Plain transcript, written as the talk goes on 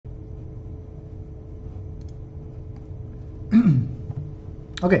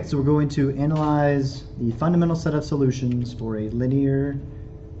Okay, so we're going to analyze the fundamental set of solutions for a linear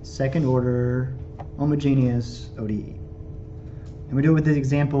second order homogeneous ODE. And we do it with the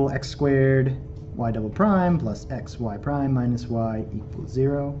example x squared y double prime plus x y prime minus y equals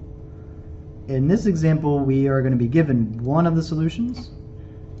 0. In this example, we are going to be given one of the solutions.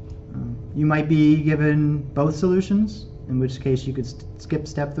 You might be given both solutions, in which case you could skip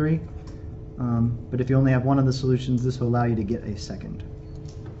step 3. But if you only have one of the solutions, this will allow you to get a second.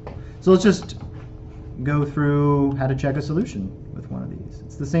 So let's just go through how to check a solution with one of these.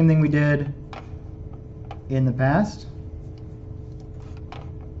 It's the same thing we did in the past,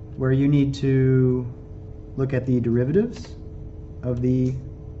 where you need to look at the derivatives of the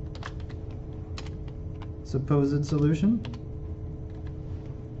supposed solution.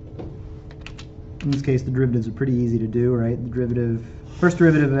 In this case, the derivatives are pretty easy to do, right? The first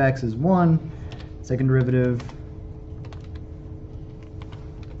derivative of x is 1, second derivative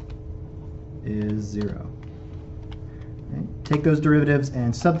is 0. Right? Take those derivatives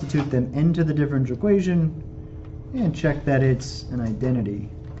and substitute them into the differential equation and check that it's an identity.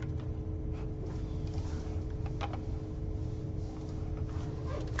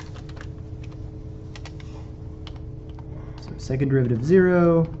 So second derivative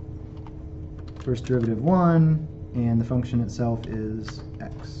 0, first derivative 1, and the function itself is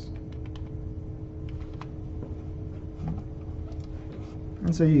x.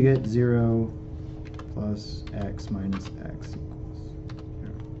 And so you get 0 plus x minus x equals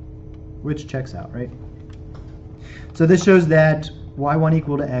 0, which checks out, right? So this shows that y1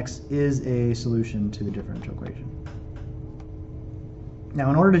 equal to x is a solution to the differential equation. Now,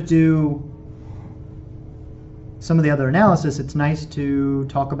 in order to do some of the other analysis, it's nice to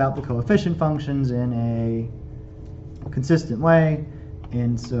talk about the coefficient functions in a consistent way,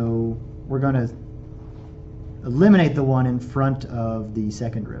 and so we're going to eliminate the one in front of the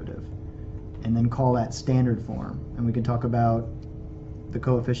second derivative and then call that standard form, and we can talk about the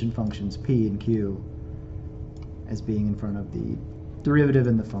coefficient functions p and q as being in front of the derivative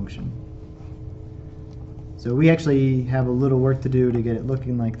and the function. So we actually have a little work to do to get it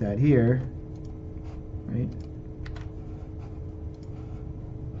looking like that here, right?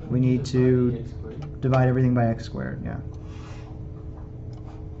 We need to divide everything by x squared, yeah.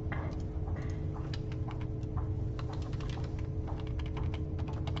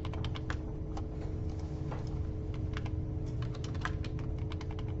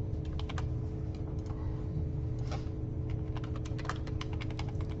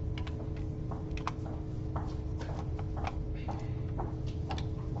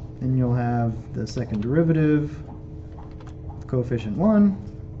 Then you'll have the second derivative, coefficient 1,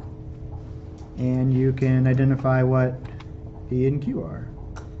 and you can identify what p and q are.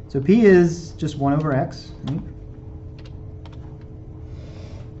 So p is just 1 over x, right?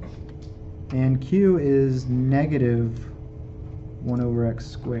 And q is negative 1 over x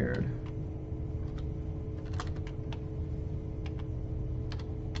squared.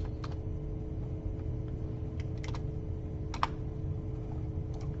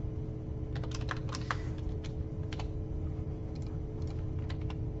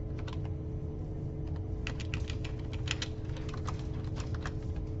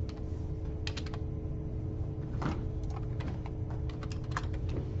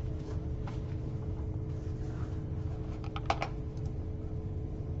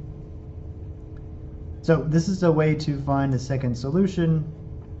 So this is a way to find the second solution,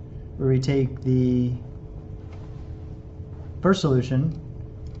 where we take the first solution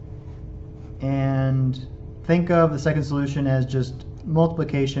and think of the second solution as just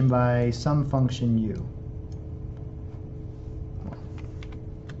multiplication by some function u.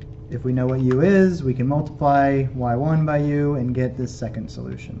 If we know what u is, we can multiply y1 by u and get this second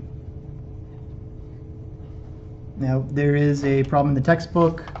solution. Now, there is a problem in the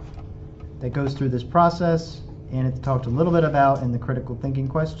textbook that goes through this process, and it's talked a little bit about in the critical thinking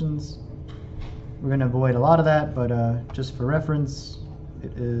questions. We're going to avoid a lot of that, but just for reference,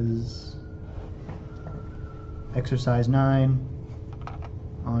 it is exercise 9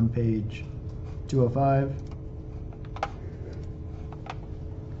 on page 205.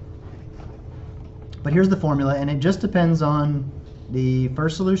 But here's the formula, and it just depends on the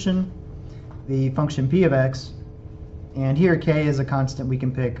first solution, the function p of x, and here k is a constant we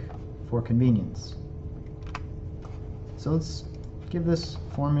can pick for convenience. So let's give this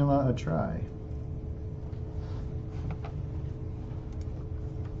formula a try.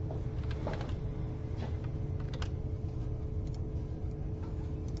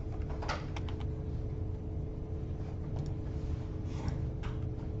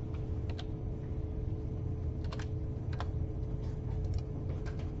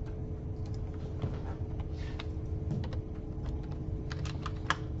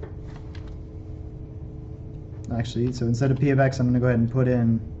 actually, so instead of p of x, I'm going to go ahead and put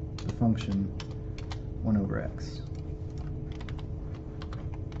in the function 1 over x.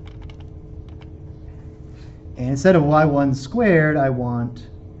 And instead of y1 squared, I want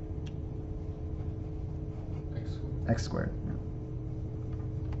x squared. Yeah.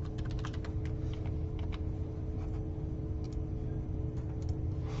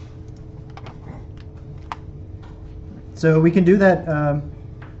 So we can do that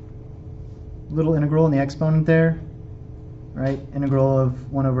little integral in the exponent there, right? Integral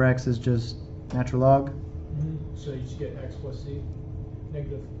of 1 over x is just natural log. Mm-hmm. So you just get x plus c,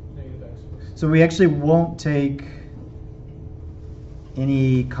 negative x plus c. So we actually won't take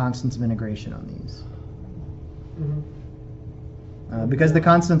any constants of integration on these. Mm-hmm. Because the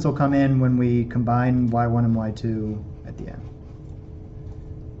constants will come in when we combine y1 and y2 at the end.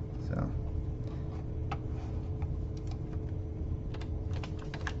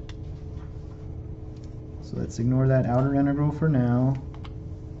 So let's ignore that outer integral for now.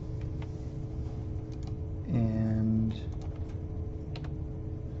 And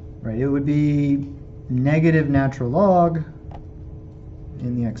right, it would be negative natural log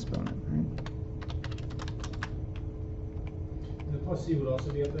in the exponent, right? And the plus c would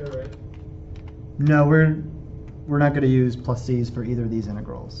also be up there, right? No, we're not going to use plus c's for either of these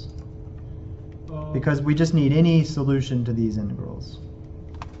integrals. Because we just need any solution to these integrals.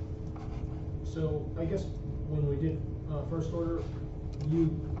 So I guess when we did first order,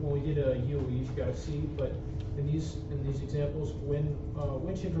 when we did a u, we each got a c. But in these examples,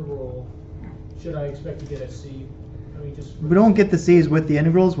 which integral should I expect to get a c? I mean, just we don't get the c's with the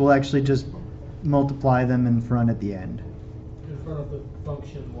integrals. We'll actually just multiply them in front at the end. In front of the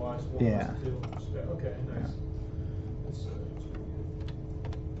function y, 1 Yeah. plus 2. Okay, nice. Yeah. That's pretty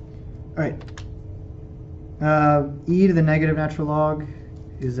good. All right. E to the negative natural log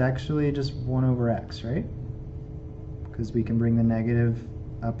is actually just 1 over x, right? Because we can bring the negative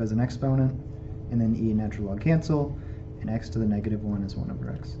up as an exponent, and then e and natural log cancel, and x to the negative 1 is 1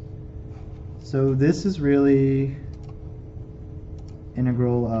 over x. So this is really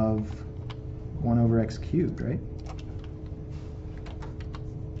integral of 1 over x cubed, right?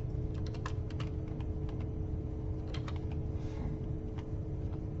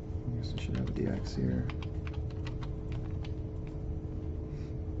 I guess I should have a dx here.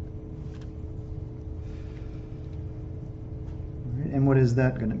 And what is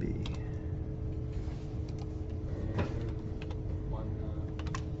that going to be?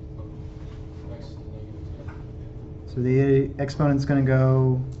 So the exponent's going to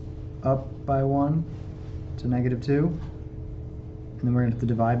go up by 1 to negative 2. And then we're going to have to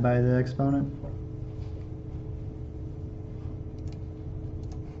divide by the exponent.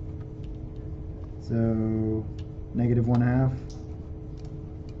 So negative 1/2.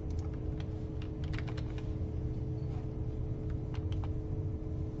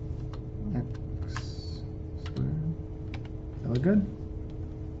 X squared. That look good?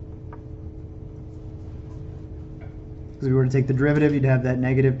 Because if we were to take the derivative, you'd have that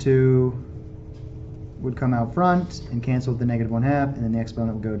negative 2 would come out front and cancel with the negative 1/2, and then the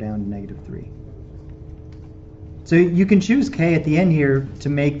exponent would go down to negative 3. So you can choose k at the end here to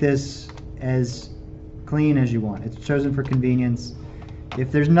make this as clean as you want. It's chosen for convenience.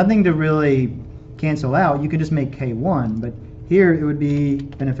 If there's nothing to really cancel out, you can just make k 1, but here it would be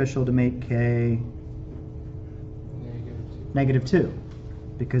beneficial to make k negative 2,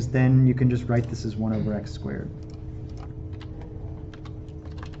 because then you can just write this as 1 over x squared.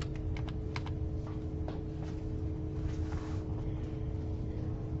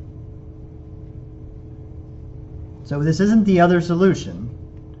 So this isn't the other solution.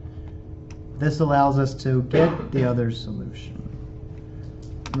 This allows us to get the other solution.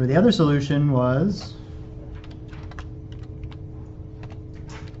 Remember, the other solution was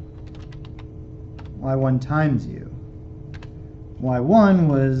y1 times u. y1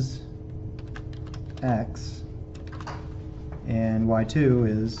 was x, and y2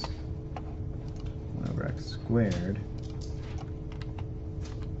 is 1 over x squared.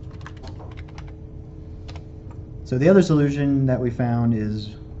 So the other solution that we found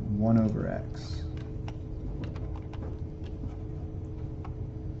is 1 over x.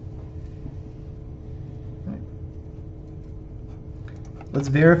 Right. Let's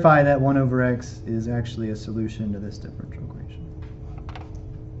verify that 1 over x is actually a solution to this differential equation.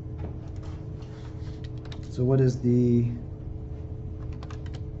 So what is the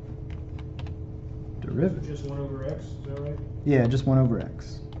derivative? Just 1 over x, is that right? Yeah, just 1 over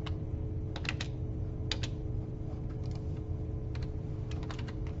x.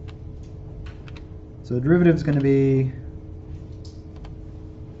 So the derivative is going to be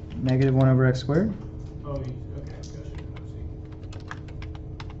negative 1 over x squared. Oh, okay.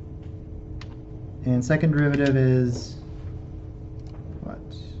 And second derivative is what?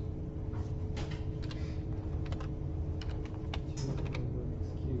 2 over x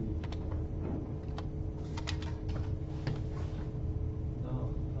cubed. No,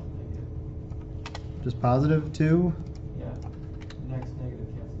 not negative. Just positive 2? Yeah. Next negative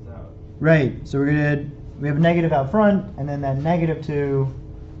cancels out. Right, so we have a negative out front, and then that negative 2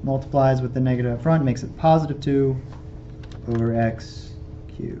 multiplies with the negative out front, makes it positive 2 over x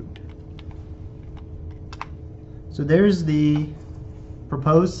cubed. So there's the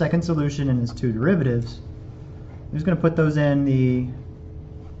proposed second solution and its two derivatives. I'm just going to put those in the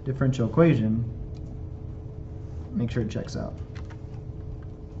differential equation. Make sure it checks out.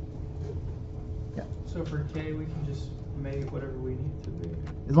 Yeah, So for k, we can just make it whatever we need to be.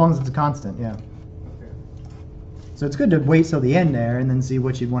 as long as it's a constant, yeah. Okay. So it's good to wait till the end there and then see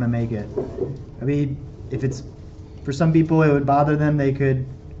what you'd want to make it. I mean, if it's, for some people it would bother them, they could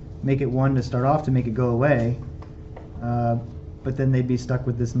make it 1 to start off to make it go away. But then they'd be stuck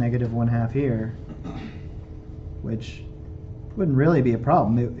with this negative 1/2 here, which wouldn't really be a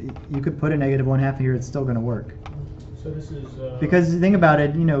problem. You could put a negative 1/2 here, it's still going to work. So this is, Because think about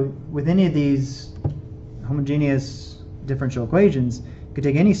it, you know, with any of these homogeneous differential equations, you could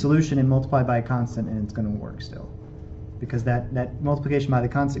take any solution and multiply by a constant and it's going to work still. Because that multiplication by the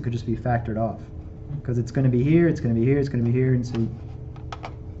constant could just be factored off. Because it's going to be here, it's going to be here, it's going to be here, and so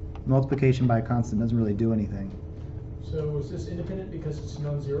multiplication by a constant doesn't really do anything. so is this independent because it's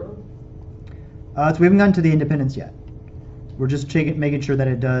non-zero? So we haven't gotten to the independence yet. We're just making sure that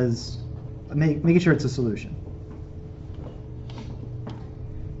it does, making sure it's a solution.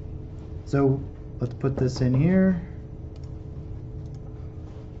 So let's put this in here.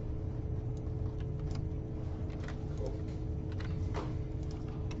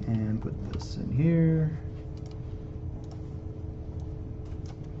 And put this in here.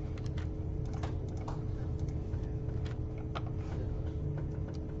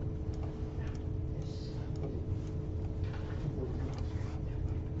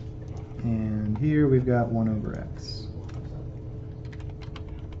 And here we've got 1 over x.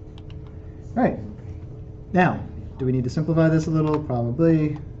 All right. Now, do we need to simplify this a little?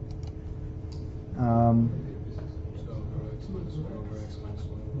 Probably.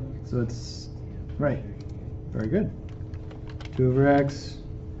 So it's, right, very good. 2 over x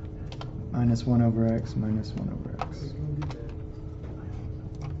minus 1 over x minus 1 over x.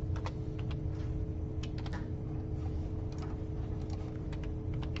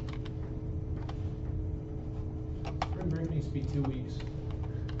 Spring break needs to be 2 weeks.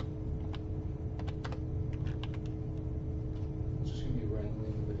 It's just gonna be randomly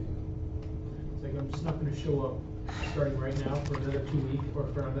in the video. It's like I'm just not going to show up starting right now for another 2 weeks or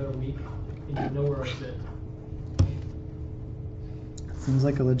for another week, and you know where I sit. Seems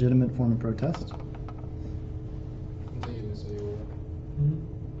like a legitimate form of protest. Until you miss the order.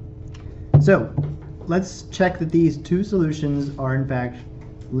 So, let's check that these two solutions are in fact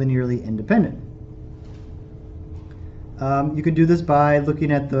linearly independent. You could do this by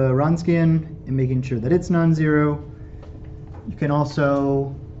looking at the Wronskian and making sure that it's non-zero. You can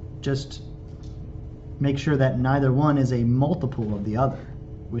also just make sure that neither one is a multiple of the other,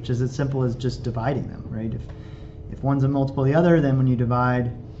 which is as simple as just dividing them, right? If one's a multiple of the other, then when you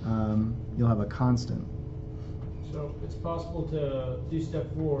divide, you'll have a constant. So it's possible to do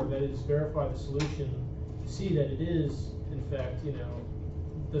step 4, that is verify the solution, see that it is, in fact, you know,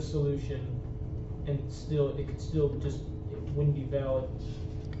 the solution, and still, it could still just, it wouldn't be valid,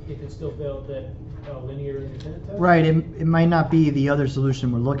 it could still fail that linear independent test? Right, it might not be the other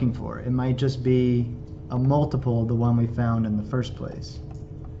solution we're looking for. It might just be a multiple of the one we found in the first place.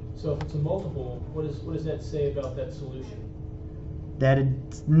 So if it's a multiple, what does that say about that solution? That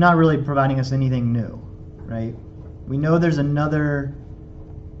it's not really providing us anything new, right? We know there's another.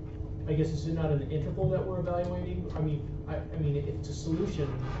 I guess it's not an interval that we're evaluating. I mean, if it's a solution,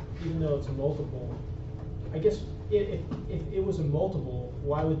 even though it's a multiple, I guess if it was a multiple,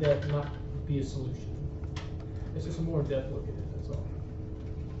 why would that not be a solution? It's just a more in-depth look at it. That's all.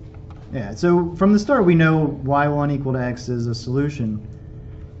 Yeah. So from the start, we know y1 equal to x is a solution,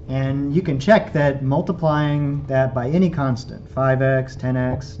 and you can check that multiplying that by any constant, 5x,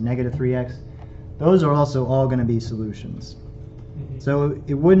 10x, negative 3x, those are also all going to be solutions. So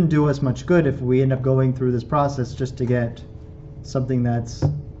it wouldn't do us much good if we end up going through this process just to get something that's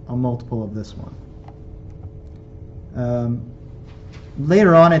a multiple of this one.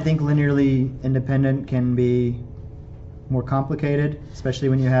 Later on, I think linearly independent can be more complicated, especially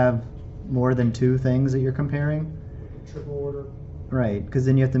when you have more than two things that you're comparing. Triple order. Right, because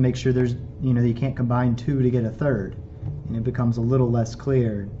then you have to make sure there's, you can't combine two to get a third, and it becomes a little less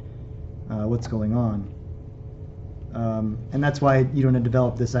clear. what's going on. And that's why you don't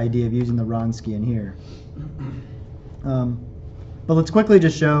develop this idea of using the Wronskian here. But let's quickly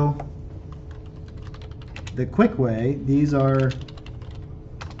just show the quick way. These are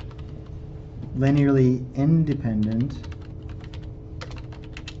linearly independent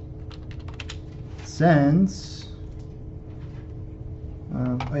since,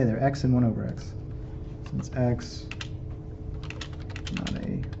 oh yeah, they're x and 1 over x. Since x not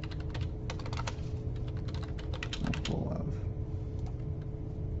a multiple of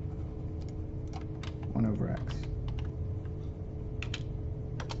 1 over x.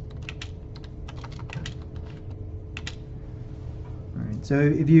 Alright, so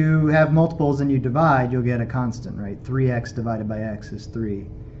if you have multiples and you divide, you'll get a constant, right? 3x divided by x is 3.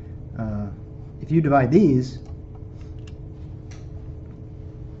 If you divide these,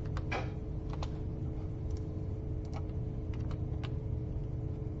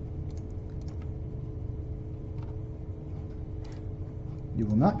 you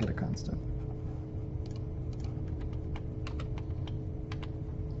will not get a constant.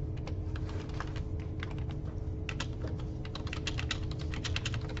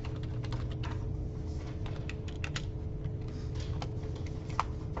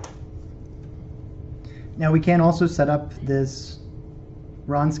 Now we can also set up this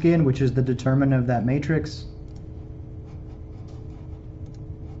Wronskian, which is the determinant of that matrix.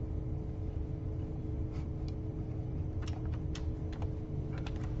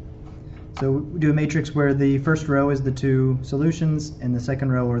 So we do a matrix where the first row is the two solutions and the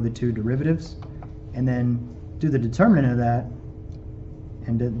second row are the two derivatives, and then do the determinant of that,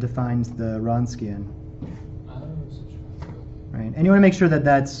 and it defines the Wronskian. Right, and you want to make sure that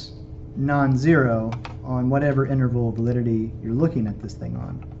that's non-zero on whatever interval of validity you're looking at this thing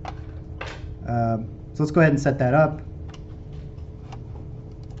on. So let's go ahead and set that up.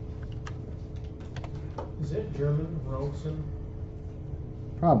 Is it German, Wronskian?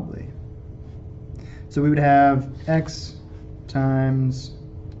 Probably. So we would have x times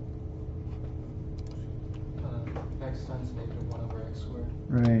X times negative 1 over x squared.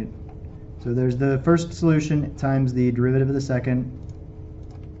 right. So there's the first solution times the derivative of the second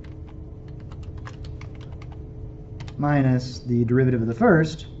minus the derivative of the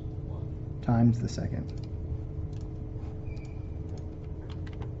first 1. times the second.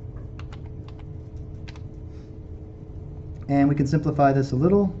 And we can simplify this a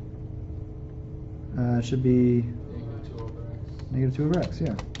little. Should be Negative 2 over x. negative 2 over x,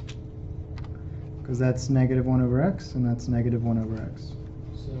 yeah. Because that's negative 1 over x, and that's negative 1 over x.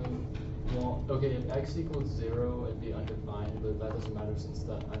 So, well, okay, if x equals 0, it'd be undefined, but that doesn't matter since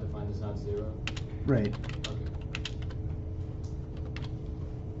that undefined is not 0. Right. Okay.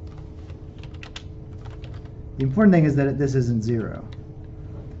 The important thing is that this isn't 0.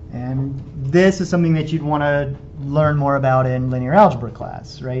 And this is something that you'd want to learn more about in linear algebra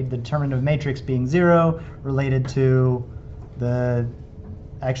class, right? The determinative matrix being 0 related to the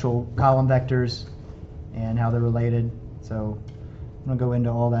actual column vectors and how they're related. So I'm going to go into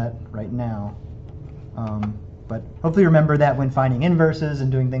all that right now. But hopefully remember that when finding inverses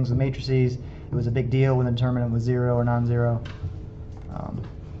and doing things with matrices, it was a big deal when the determinant was 0 or non-zero.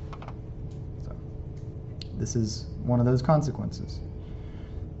 So this is one of those consequences.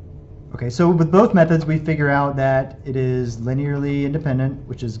 Okay, so with both methods, we figure out that it is linearly independent,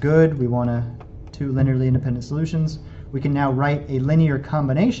 which is good. We want two linearly independent solutions. We can now write a linear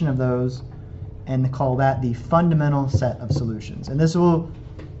combination of those and call that the fundamental set of solutions. And this will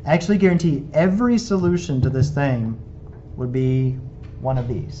actually guarantee every solution to this thing would be one of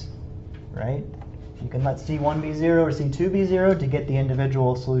these, right? You can let C1 be 0 or C2 be 0 to get the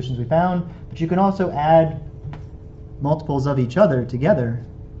individual solutions we found, but you can also add multiples of each other together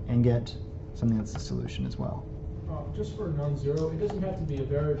and get something that's a solution as well. Just for non-zero, it doesn't have to be a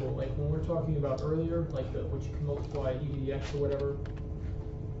variable. Like when we're talking about earlier, like what you can multiply e⁻x or whatever.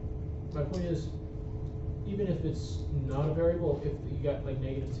 My point is, even if it's not a variable, if you got like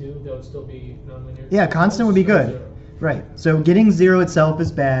 -2, that would still be nonlinear. Yeah, constant would be good. Non-zero. Right. So getting 0 itself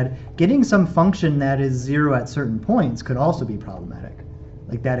is bad. Getting some function that is 0 at certain points could also be problematic.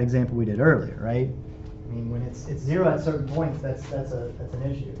 Like that example we did earlier, right? I mean, when it's 0 at certain points, that's an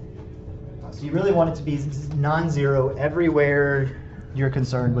issue. So you really want it to be non-zero everywhere you're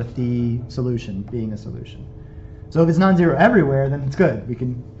concerned with the solution being a solution. So if it's non-zero everywhere, then it's good. We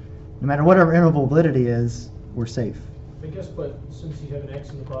can, no matter what our interval validity is, we're safe. I guess, but since you have an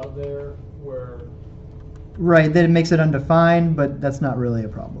x in the bottom there, where Right, then it makes it undefined, but that's not really a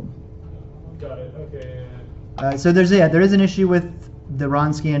problem. got it. Okay. So there is an issue with the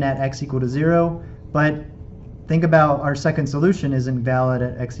Wronskian at x equal to 0, but think about our second solution isn't valid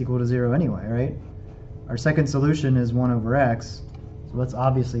at x equal to 0 anyway, right? Our second solution is 1 over x, so that's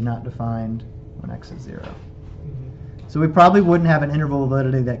obviously not defined when x is 0. So we probably wouldn't have an interval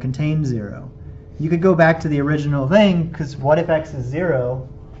validity that contains 0. You could go back to the original thing, because what if x is 0?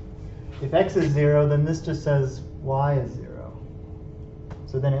 If x is 0, then this just says y is 0.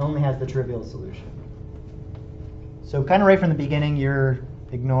 So then it only has the trivial solution. So kind of right from the beginning, you're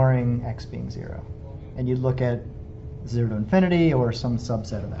ignoring x being 0. And you'd look at 0 to infinity or some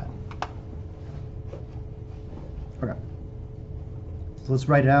subset of that. Okay. So let's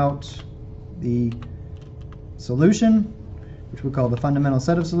write out the solution, which we call the fundamental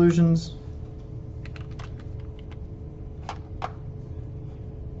set of solutions.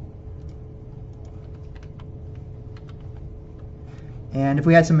 And if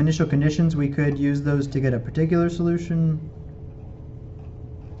we had some initial conditions, we could use those to get a particular solution.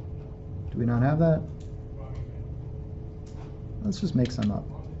 Do we not have that? Let's just make some up.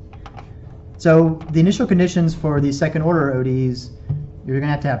 So the initial conditions for these second order ODEs, you're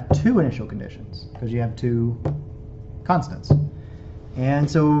going to have 2 initial conditions because you have 2 constants. And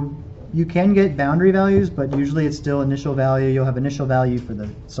so you can get boundary values, but usually it's still initial value. You'll have initial value for the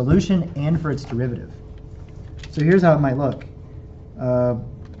solution and for its derivative. So here's how it might look.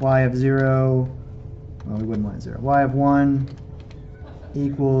 Y of 0, well, we wouldn't want it 0. Y of 1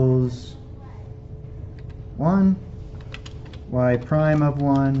 equals 1. Y prime of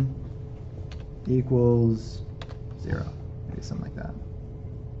 1 equals 0. Maybe something like that.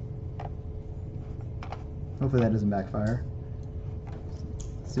 Hopefully that doesn't backfire.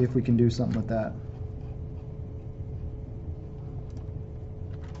 Let's see if we can do something with that.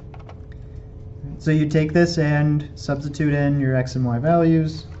 So you take this and substitute in your x and y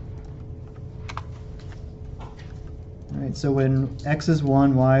values. All right, so when x is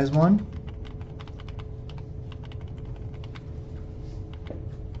 1, y is 1.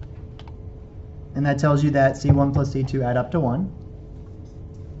 And that tells you that C1 plus C2 add up to 1.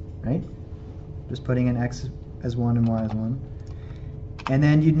 Right? Just putting in x as 1 and y as 1. And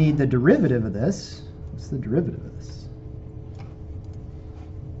then you'd need the derivative of this. What's the derivative of this?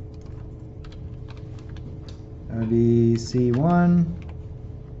 That would be C1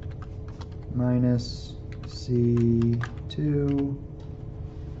 minus C2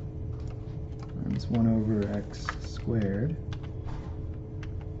 minus 1 over x squared.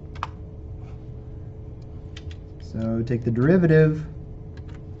 So take the derivative,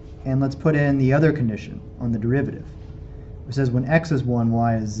 and let's put in the other condition on the derivative. It says when x is 1,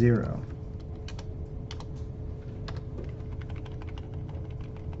 y is 0.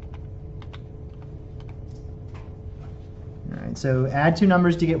 All right, so add 2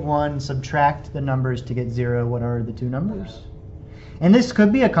 numbers to get 1, subtract the numbers to get 0. What are the 2 numbers? And this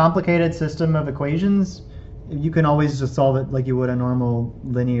could be a complicated system of equations. You can always just solve it like you would a normal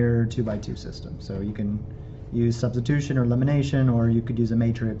linear 2x2 system. So you can use substitution or elimination, or you could use a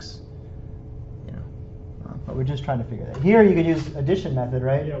matrix. But we're just trying to figure that. Here you could use addition method,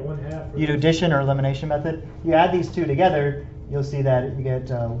 right? Yeah, 1/2. You do addition or elimination method. You add these 2 together, you'll see that you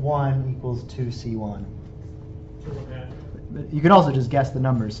get 1 equals 2C1. So 1/2. But you can also just guess the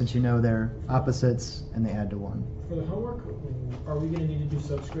numbers since you know they're opposites and they add to 1. For the homework, are we going to need to do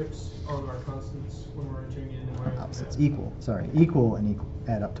subscripts on our constants when we're entering in the Opposites equal. Sorry, equal and equal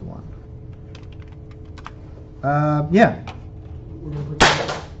add up to 1. Yeah.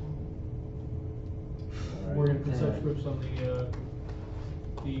 We're going to put subscripts on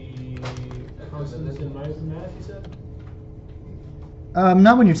the constants in math, you said?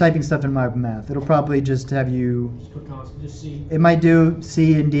 Not when you're typing stuff in MyMath. It'll probably just have you. Just put constant, just C. It might do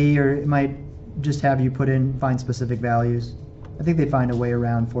C and D, or it might just have you find specific values. I think they find a way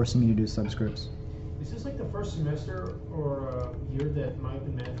around forcing you to do subscripts. Is this like the first semester or year that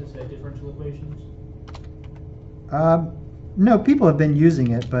Math has had differential equations? No, people have been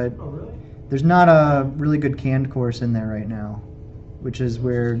using it, but Oh, really? there's not a really good canned course in there right now, which is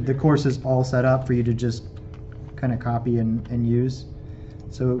where the course is all set up for you to just kind of copy and use.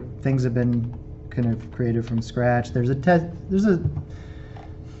 So things have been kind of created from scratch. There's a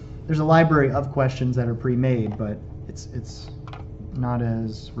library of questions that are pre-made, but it's not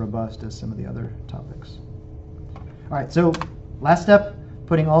as robust as some of the other topics. All right, so last step,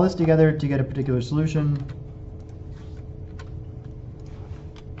 putting all this together to get a particular solution.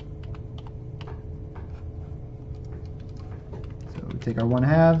 So we take our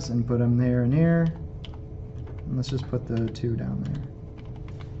 1/2 and put them there and here. And let's just put the 2 down there.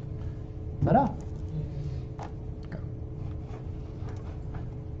 Ta-da!